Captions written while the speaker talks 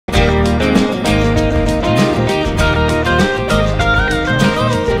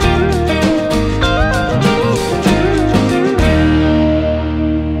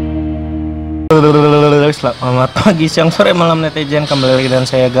Pagi, siang, sore, malam netizen, kembali lagi dengan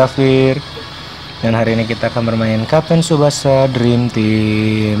saya Gafir. Dan hari ini kita akan bermain Kapten Tsubasa Dream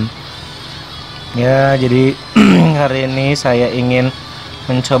Team. Ya, jadi hari ini saya ingin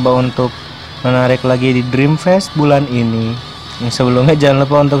mencoba untuk menarik lagi di Dream Fest bulan ini. Yang sebelumnya jangan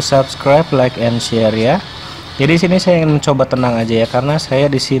lupa untuk subscribe, like, and share ya. Jadi sini saya ingin mencoba tenang aja ya, karena saya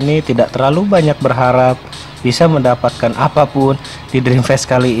di sini tidak terlalu banyak berharap bisa mendapatkan apapun di Dream Fest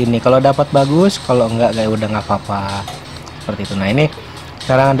kali ini. Kalau dapat bagus, kalau enggak kayak udah nggak apa-apa. Seperti itu. Nah, ini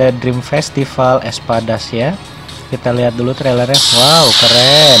sekarang ada Dream Festival Espadas ya. Kita lihat dulu trailernya. Wow,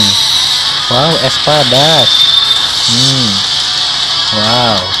 keren. Wow, Espadas.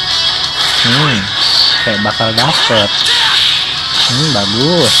 Wow. Kayak bakal dapet.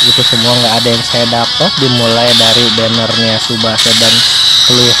 Bagus. Itu semua nggak ada yang saya dapat. Dimulai dari bannernya Tsubasa dan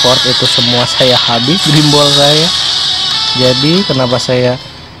Clifford, itu semua saya habis dream ball saya. Jadi kenapa saya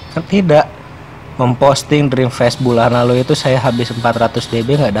tidak memposting Dream Fest bulan lalu, itu saya habis 400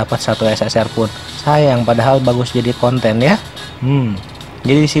 DB nggak dapat satu SSR pun. Sayang, padahal bagus jadi konten ya.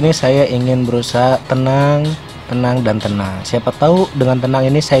 Jadi di sini saya ingin berusaha tenang dan tenang. Siapa tahu dengan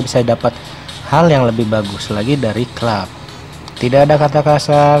tenang ini saya bisa dapat hal yang lebih bagus lagi dari klub. Tidak ada kata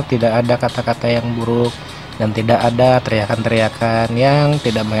kasar, tidak ada kata-kata yang buruk, dan tidak ada teriakan-teriakan yang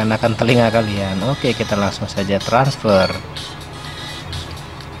tidak mengenakan telinga kalian. Oke, kita langsung saja transfer.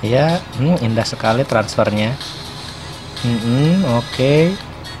 Ya, indah sekali transfernya. Oke,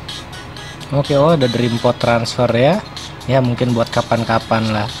 oh ada dream pot transfer ya. Ya mungkin buat kapan-kapan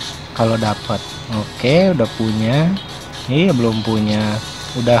lah kalau dapat. Oke, udah punya. Iya, belum punya.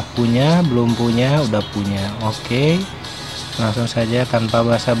 Udah punya, belum punya, udah punya. Oke. Langsung saja tanpa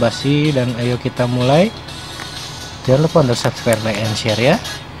basa-basi dan ayo kita mulai. Jangan lupa untuk subscribe, like, and share ya.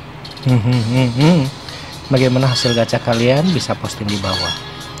 Bagaimana hasil gacha kalian bisa posting di bawah.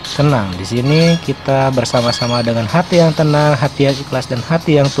 Tenang, di sini kita bersama-sama dengan hati yang tenang, hati yang ikhlas, dan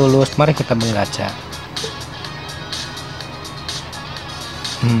hati yang tulus. Mari kita menggacha.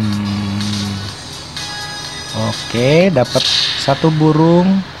 Oke, dapat satu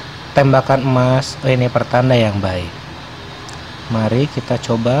burung tembakan emas. Oh, ini pertanda yang baik. Mari kita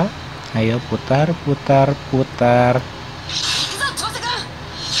coba. Ayo putar.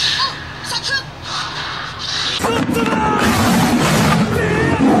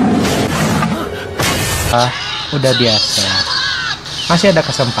 Udah biasa. Masih ada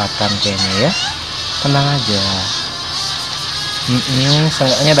kesempatan kayaknya ya. Tenang aja.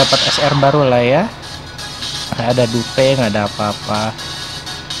 Seenggaknya dapat SR baru lah ya. Nggak ada dupe, nggak ada apa-apa.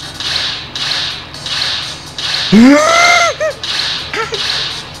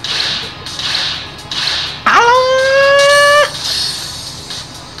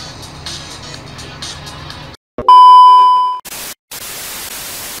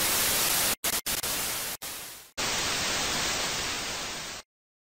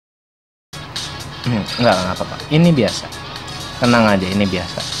 Enggak apa-apa, ini biasa. Tenang aja, ini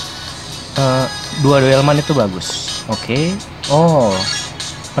biasa. Dua duelman itu bagus. Oke. Oh,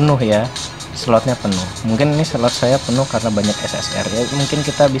 penuh ya, slotnya penuh. Mungkin ini slot saya penuh karena banyak SSR ya. Mungkin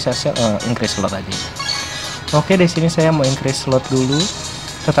kita bisa increase slot aja. Oke, di sini saya mau increase slot dulu.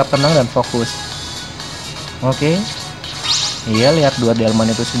 Tetap tenang dan fokus. Oke. Iya, lihat dua delman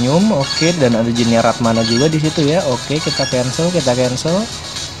itu senyum. Oke, dan ada jinnya Ratmana juga di situ ya. Oke, kita cancel.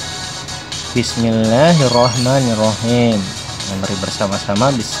 Bismillahirrohmanirrohim. Mari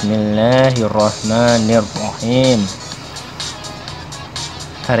bersama-sama. Bismillahirrohmanirrohim.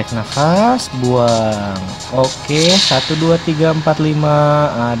 Tarik nafas, buang. Oke, 1 2 3 4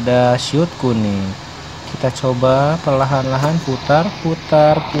 5. Ada shoot kuning. Kita coba perlahan-lahan putar.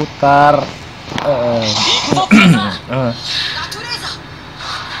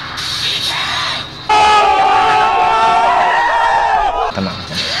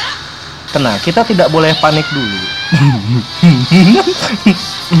 Tenang, kita tidak boleh panik dulu.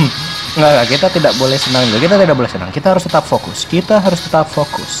 Enggak, kita tidak boleh senang dulu. Kita harus tetap fokus.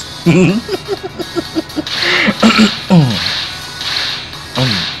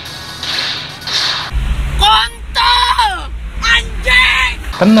 Kontol! Anjing!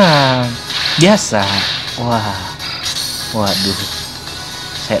 Tenang, biasa. Waduh.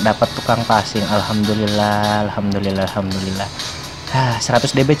 Saya dapat tukang passing. Alhamdulillah.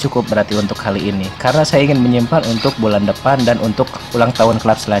 100 DB cukup berarti untuk kali ini, karena saya ingin menyimpan untuk bulan depan dan untuk ulang tahun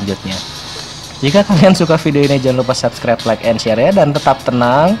klub selanjutnya. Jika kalian suka video ini, jangan lupa subscribe, like, and share ya. Dan tetap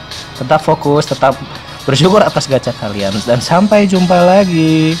tenang, tetap fokus, tetap bersyukur atas gacha kalian. Dan sampai jumpa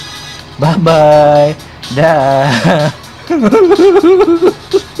lagi. Bye bye. Dah.